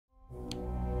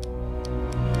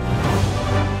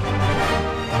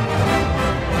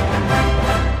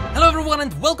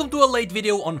late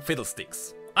video on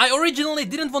Fiddlesticks. I originally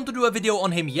didn't want to do a video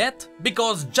on him yet,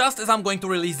 because just as I'm going to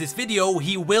release this video,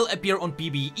 he will appear on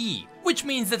PBE, which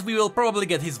means that we will probably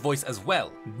get his voice as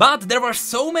well. But there were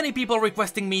so many people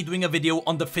requesting me doing a video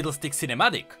on the Fiddlestick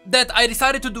cinematic, that I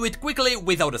decided to do it quickly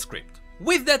without a script.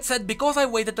 With that said, because I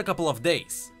waited a couple of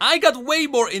days, I got way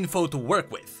more info to work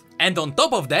with. And on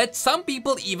top of that, some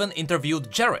people even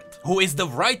interviewed Jared, who is the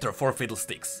writer for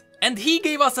Fiddlesticks. And he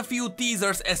gave us a few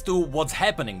teasers as to what's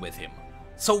happening with him.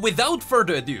 So without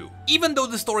further ado, even though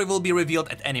the story will be revealed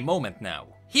at any moment now,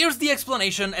 here's the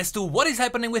explanation as to what is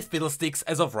happening with Fiddlesticks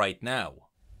as of right now.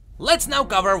 Let's now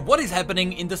cover what is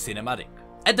happening in the cinematic.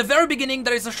 At the very beginning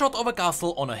there is a shot of a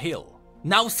castle on a hill.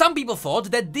 Now some people thought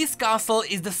that this castle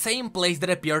is the same place that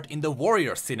appeared in the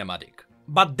Warriors cinematic.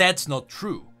 But that's not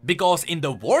true, because in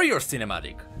the Warriors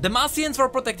cinematic, Demacians were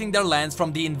protecting their lands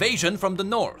from the invasion from the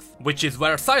north, which is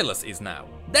where Silas is now.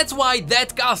 That's why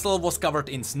that castle was covered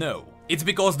in snow. It's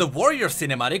because the Warriors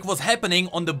cinematic was happening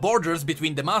on the borders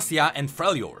between Demacia and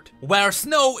Freljord, where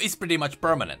snow is pretty much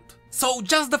permanent. So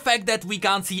just the fact that we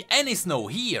can't see any snow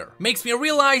here makes me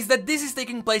realize that this is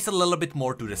taking place a little bit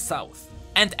more to the south.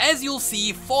 And as you'll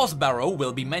see, Fossbarrow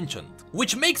will be mentioned,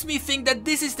 which makes me think that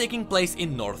this is taking place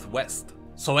in northwest.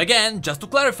 So again, just to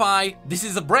clarify, this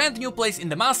is a brand new place in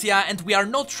Demacia and we are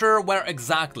not sure where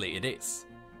exactly it is.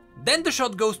 Then the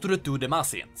shot goes to the two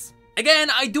Demacians. Again,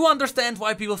 I do understand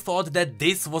why people thought that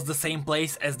this was the same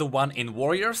place as the one in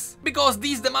Warriors, because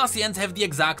these Demacians have the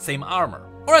exact same armor,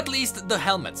 or at least the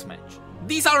helmets match.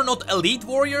 These are not elite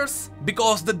warriors,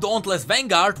 because the Dauntless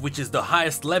Vanguard, which is the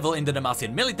highest level in the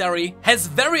Demacian military, has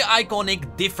very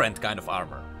iconic different kind of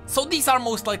armor. So these are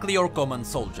most likely your common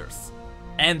soldiers.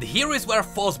 And here is where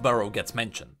Fossbarrow gets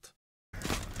mentioned.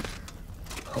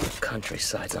 Whole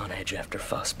countryside's on edge after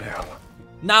Fossbarrow.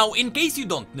 Now, in case you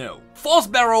don't know,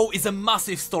 Fossbarrow is a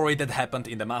massive story that happened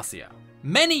in Demacia.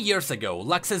 Many years ago,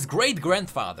 Lux's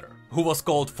great-grandfather, who was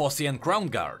called Fossian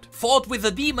Crownguard, fought with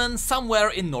a demon somewhere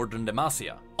in northern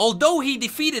Demacia. Although he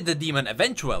defeated the demon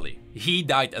eventually, he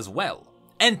died as well.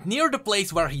 And near the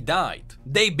place where he died,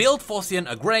 they built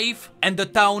Fossian a grave, and the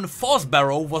town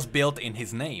Fossbarrow was built in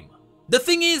his name. The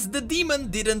thing is, the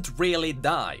demon didn't really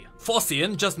die.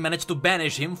 Fossian just managed to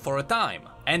banish him for a time.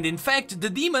 And in fact, the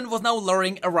demon was now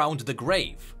lurking around the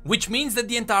grave, which means that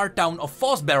the entire town of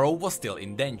Fossbarrow was still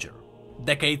in danger.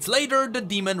 Decades later, the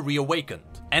demon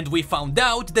reawakened, and we found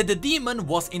out that the demon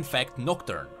was in fact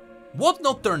Nocturne. What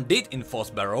Nocturne did in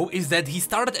Fossbarrow is that he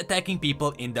started attacking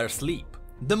people in their sleep.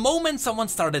 The moment someone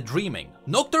started dreaming,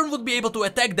 Nocturne would be able to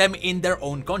attack them in their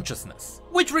own consciousness,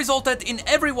 which resulted in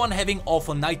everyone having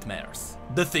awful nightmares.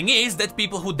 The thing is that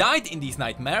people who died in these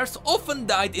nightmares often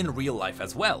died in real life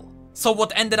as well. So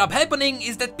what ended up happening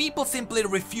is that people simply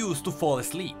refused to fall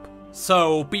asleep.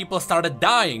 So people started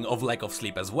dying of lack of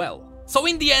sleep as well. So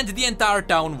in the end, the entire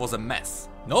town was a mess.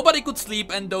 Nobody could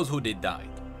sleep and those who did died.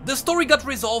 The story got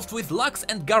resolved with Lux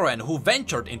and Garen, who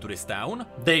ventured into this town.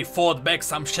 They fought back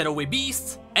some shadowy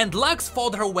beasts, and Lux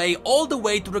fought her way all the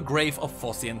way to the grave of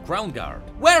Fossian Crownguard,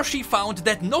 where she found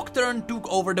that Nocturne took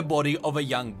over the body of a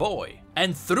young boy,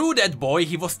 and through that boy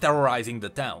he was terrorizing the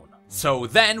town. So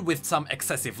then, with some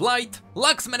excessive light,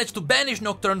 Lux managed to banish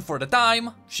Nocturne for the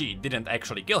time. She didn't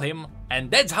actually kill him,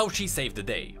 and that's how she saved the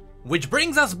day. Which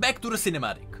brings us back to the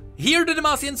cinematic. Here the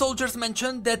Demacian soldiers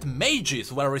mentioned that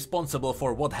mages were responsible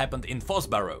for what happened in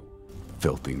Fossbarrow.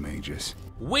 Filthy mages.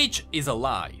 Which is a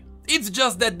lie. It's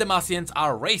just that Demacians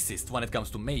are racist when it comes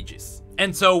to mages.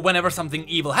 And so whenever something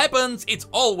evil happens, it's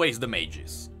always the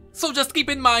mages. So just keep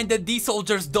in mind that these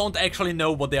soldiers don't actually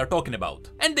know what they are talking about,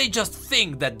 and they just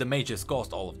think that the mages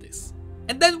caused all of this.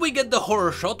 And then we get the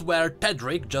horror shot where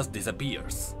Tedric just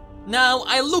disappears. Now,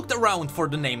 I looked around for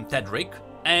the name Tedric,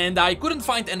 and I couldn't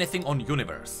find anything on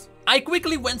Universe. I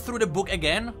quickly went through the book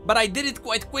again, but I did it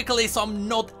quite quickly, so I'm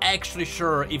not actually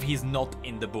sure if he's not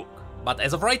in the book. But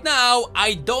as of right now,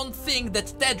 I don't think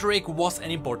that Tedric was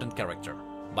an important character.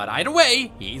 But either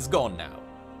way, he's gone now.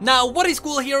 Now, what is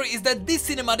cool here is that this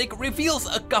cinematic reveals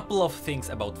a couple of things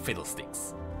about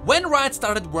Fiddlesticks. When Riot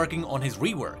started working on his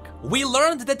rework, we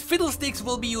learned that Fiddlesticks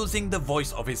will be using the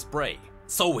voice of his prey.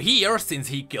 So here, since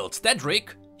he killed Tedric,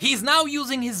 he's now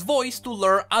using his voice to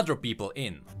lure other people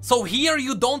in. So here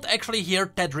you don't actually hear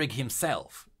Tedric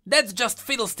himself. That's just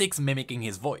Fiddlesticks mimicking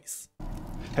his voice.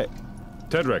 Hey,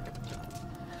 Tedric.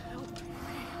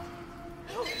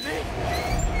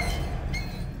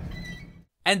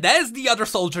 And as the other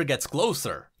soldier gets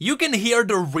closer, you can hear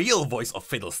the real voice of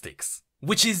Fiddlesticks,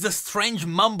 which is the strange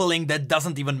mumbling that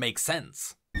doesn't even make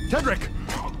sense. Tedric!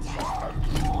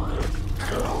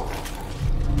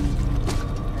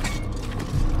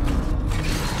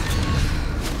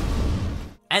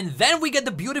 And then we get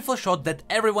the beautiful shot that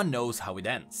everyone knows how it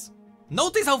ends.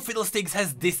 Notice how Fiddlesticks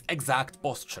has this exact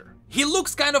posture. He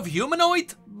looks kind of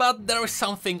humanoid, but there is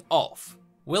something off.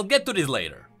 We'll get to this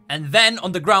later. And then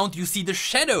on the ground you see the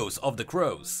shadows of the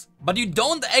crows, but you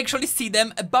don't actually see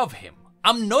them above him.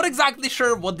 I'm not exactly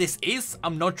sure what this is.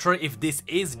 I'm not sure if this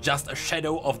is just a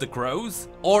shadow of the crows,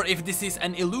 or if this is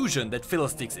an illusion that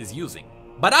Fiddlesticks is using.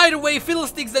 But either way,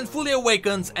 Fiddlesticks then fully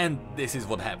awakens, and this is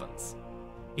what happens.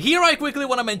 Here I quickly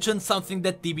want to mention something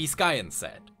that TB Skyen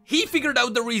said. He figured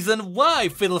out the reason why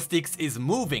Fiddlesticks is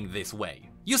moving this way.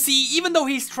 You see, even though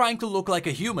he's trying to look like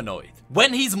a humanoid,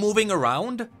 when he's moving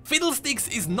around, Fiddlesticks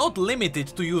is not limited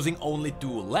to using only 2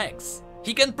 legs.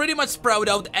 He can pretty much sprout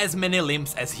out as many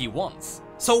limbs as he wants.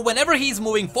 So whenever he's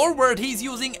moving forward, he's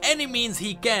using any means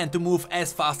he can to move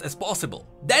as fast as possible.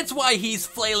 That's why he's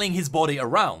flailing his body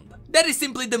around. That is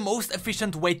simply the most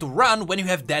efficient way to run when you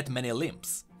have that many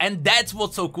limbs. And that's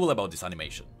what's so cool about this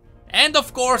animation. And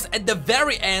of course, at the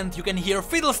very end, you can hear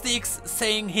Fiddlesticks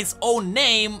saying his own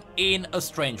name in a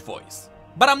strange voice.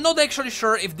 But I'm not actually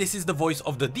sure if this is the voice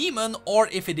of the demon or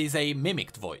if it is a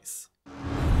mimicked voice.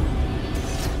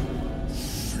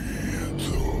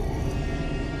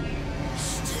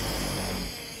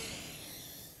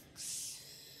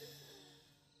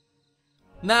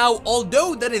 Now,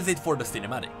 although that is it for the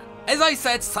cinematic, as I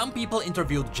said, some people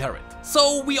interviewed Jared,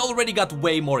 so we already got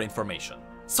way more information.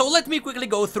 So let me quickly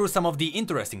go through some of the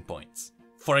interesting points.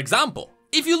 For example,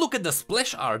 if you look at the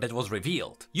splash art that was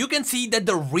revealed, you can see that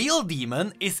the real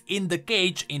demon is in the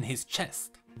cage in his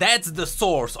chest. That's the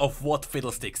source of what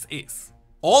Fiddlesticks is.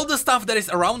 All the stuff that is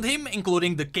around him,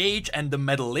 including the cage and the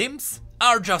metal limbs,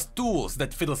 are just tools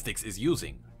that Fiddlesticks is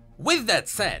using. With that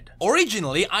said,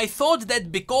 originally I thought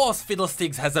that because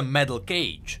Fiddlesticks has a metal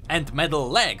cage and metal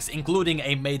legs including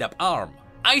a made-up arm,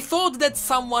 I thought that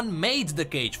someone made the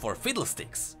cage for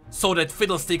Fiddlesticks, so that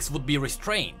Fiddlesticks would be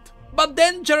restrained. But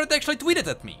then Jared actually tweeted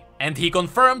at me, and he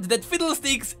confirmed that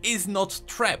Fiddlesticks is not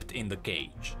trapped in the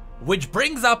cage. Which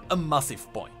brings up a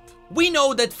massive point. We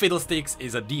know that Fiddlesticks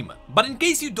is a demon, but in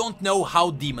case you don't know how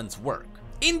demons work,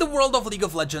 in the world of League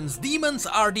of Legends, demons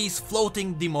are these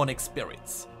floating demonic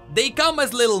spirits. They come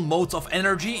as little motes of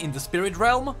energy in the spirit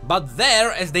realm, but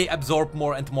there, as they absorb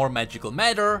more and more magical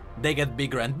matter, they get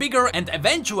bigger and bigger, and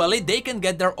eventually they can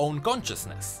get their own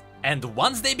consciousness. And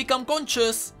once they become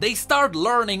conscious, they start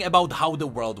learning about how the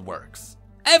world works.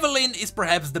 Evelyn is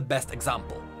perhaps the best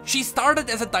example. She started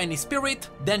as a tiny spirit,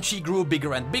 then she grew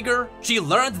bigger and bigger, she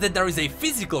learned that there is a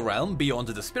physical realm beyond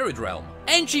the spirit realm,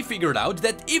 and she figured out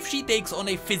that if she takes on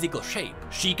a physical shape,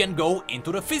 she can go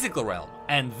into the physical realm,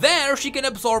 and there she can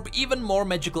absorb even more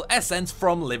magical essence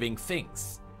from living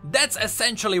things. That's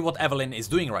essentially what Evelyn is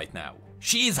doing right now.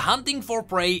 She is hunting for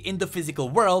prey in the physical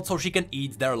world so she can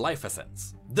eat their life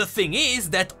essence. The thing is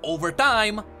that over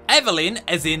time, Evelyn,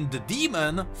 as in the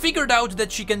demon, figured out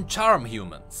that she can charm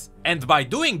humans. And by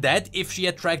doing that, if she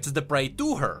attracts the prey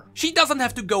to her, she doesn't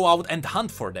have to go out and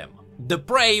hunt for them. The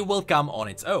prey will come on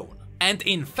its own. And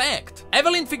in fact,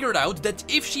 Evelyn figured out that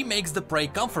if she makes the prey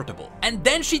comfortable, and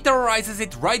then she terrorizes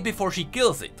it right before she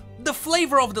kills it, the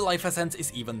flavor of the life essence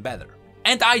is even better.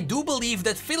 And I do believe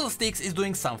that Fiddlesticks is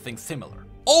doing something similar.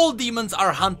 All demons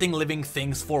are hunting living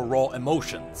things for raw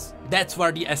emotions. That's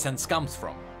where the essence comes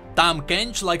from. Tahm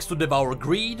Kench likes to devour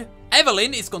greed,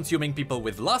 Evelyn is consuming people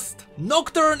with lust,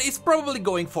 Nocturne is probably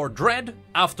going for dread,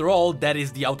 after all that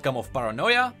is the outcome of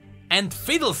paranoia, and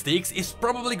Fiddlesticks is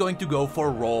probably going to go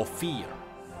for raw fear.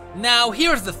 Now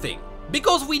here's the thing.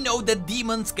 Because we know that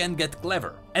demons can get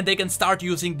clever, and they can start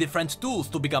using different tools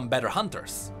to become better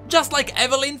hunters. Just like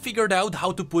Evelyn figured out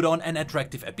how to put on an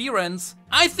attractive appearance,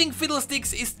 I think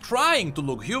Fiddlesticks is trying to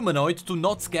look humanoid to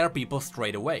not scare people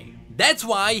straight away. That's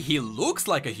why he looks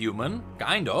like a human,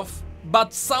 kind of,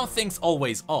 but something's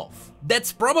always off.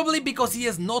 That's probably because he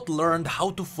has not learned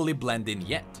how to fully blend in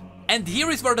yet. And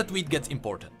here is where the tweet gets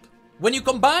important. When you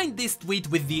combine this tweet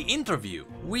with the interview,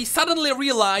 we suddenly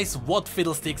realize what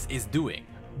Fiddlesticks is doing.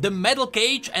 The metal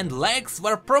cage and legs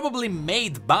were probably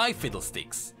made by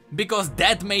Fiddlesticks, because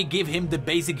that may give him the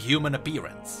basic human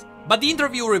appearance. But the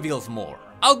interview reveals more.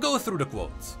 I'll go through the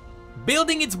quotes.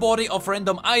 Building its body of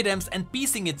random items and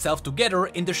piecing itself together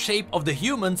in the shape of the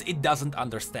humans it doesn't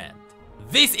understand.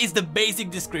 This is the basic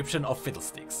description of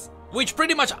Fiddlesticks, which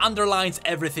pretty much underlines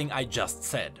everything I just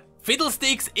said.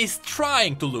 Fiddlesticks is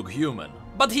trying to look human,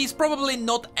 but he's probably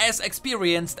not as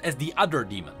experienced as the other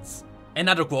demons.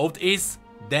 Another quote is,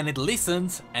 "Then it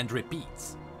listens and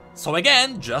repeats." So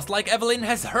again, just like Evelyn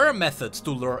has her methods to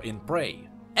lure in prey.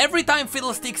 Every time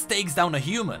Fiddlesticks takes down a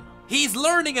human, he's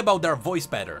learning about their voice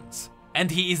patterns, and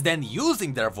he is then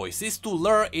using their voices to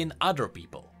lure in other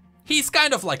people. He's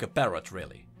kind of like a parrot,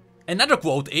 really. Another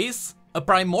quote is, "A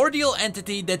primordial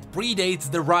entity that predates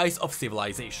the rise of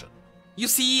civilization." You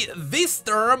see, this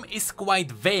term is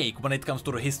quite vague when it comes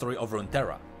to the history of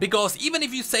Runeterra, because even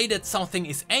if you say that something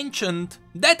is ancient,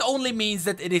 that only means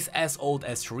that it is as old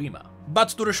as Shurima. But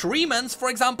to the Shurimans, for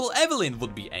example, Evelyn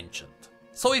would be ancient.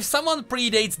 So if someone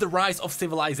predates the rise of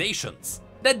civilizations,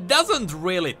 that doesn't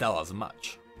really tell us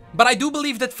much. But I do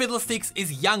believe that Fiddlesticks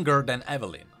is younger than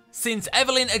Evelyn, since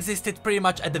Evelyn existed pretty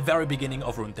much at the very beginning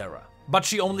of Runeterra, but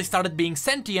she only started being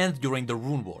sentient during the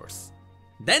Rune Wars.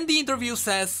 Then the interview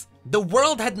says, "The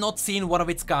world had not seen one of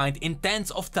its kind in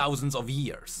tens of thousands of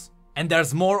years, and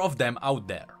there's more of them out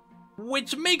there."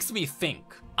 Which makes me think,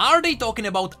 are they talking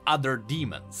about other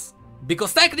demons?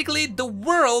 Because technically the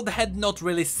world had not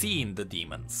really seen the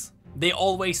demons. They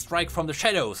always strike from the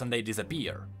shadows and they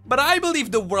disappear. But I believe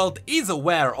the world is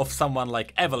aware of someone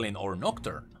like Evelyn or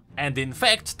Nocturne. And in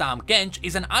fact, Tahm Kench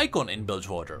is an icon in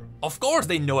Bilgewater. Of course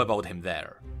they know about him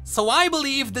there. So I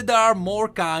believe that there are more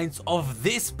kinds of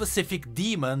this specific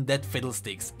demon that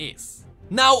Fiddlesticks is.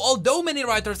 Now, although many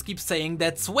writers keep saying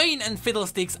that Swain and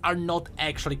Fiddlesticks are not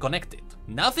actually connected,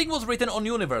 nothing was written on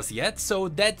Universe yet, so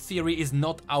that theory is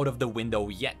not out of the window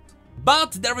yet.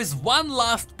 But there is one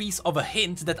last piece of a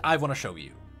hint that I wanna show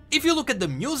you. If you look at the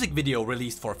music video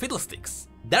released for Fiddlesticks,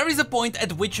 there is a point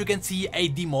at which you can see a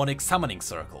demonic summoning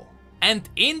circle. And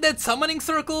in that summoning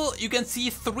circle, you can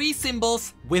see 3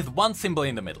 symbols with 1 symbol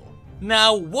in the middle.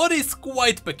 Now, what is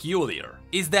quite peculiar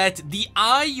is that the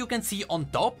eye you can see on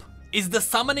top is the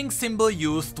summoning symbol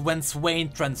used when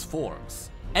Swain transforms.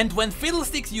 And when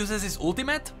Fiddlesticks uses his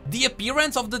ultimate, the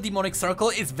appearance of the demonic circle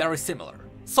is very similar.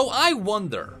 So I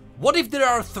wonder, what if there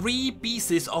are 3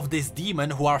 pieces of this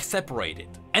demon who are separated,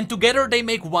 and together they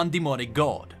make one demonic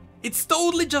god? It's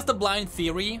totally just a blind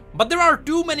theory, but there are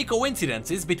too many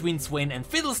coincidences between Swain and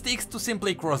Fiddlesticks to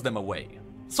simply cross them away.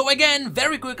 So again,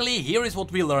 very quickly, here is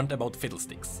what we learned about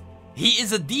Fiddlesticks. He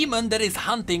is a demon that is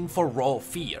hunting for raw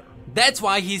fear. That's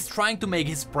why he's trying to make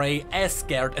his prey as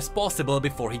scared as possible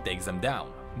before he takes them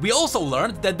down. We also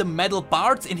learned that the metal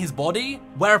parts in his body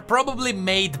were probably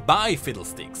made by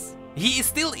Fiddlesticks. He is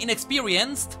still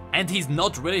inexperienced, and he's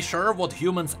not really sure what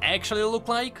humans actually look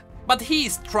like, but he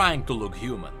is trying to look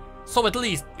human. So at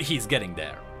least he's getting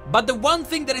there. But the one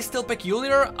thing that is still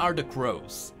peculiar are the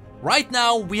crows. Right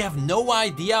now we have no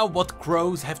idea what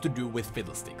crows have to do with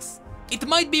Fiddlesticks. It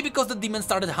might be because the demon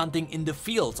started hunting in the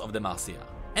fields of Demacia,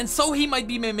 and so he might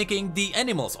be mimicking the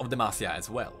animals of Demacia as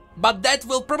well. But that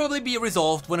will probably be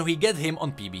resolved when we get him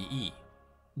on PBE.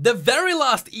 The very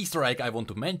last Easter egg I want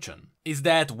to mention is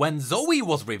that when Zoe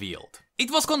was revealed,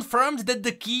 it was confirmed that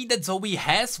the key that Zoe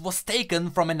has was taken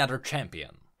from another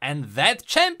champion. And that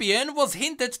champion was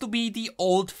hinted to be the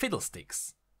old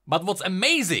Fiddlesticks. But what's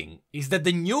amazing is that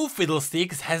the new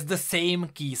Fiddlesticks has the same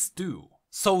keys too.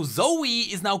 So Zoe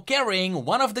is now carrying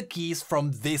one of the keys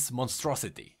from this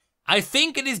monstrosity. I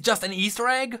think it is just an Easter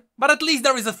egg, but at least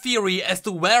there is a theory as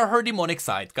to where her demonic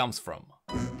side comes from.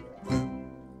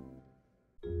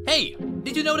 Hey,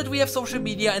 did you know that we have social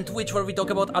media and Twitch where we talk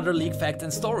about other League facts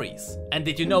and stories? And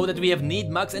did you know that we have neat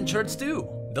mugs and shirts too?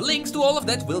 The links to all of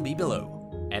that will be below.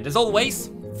 And as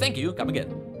always, thank you, come again.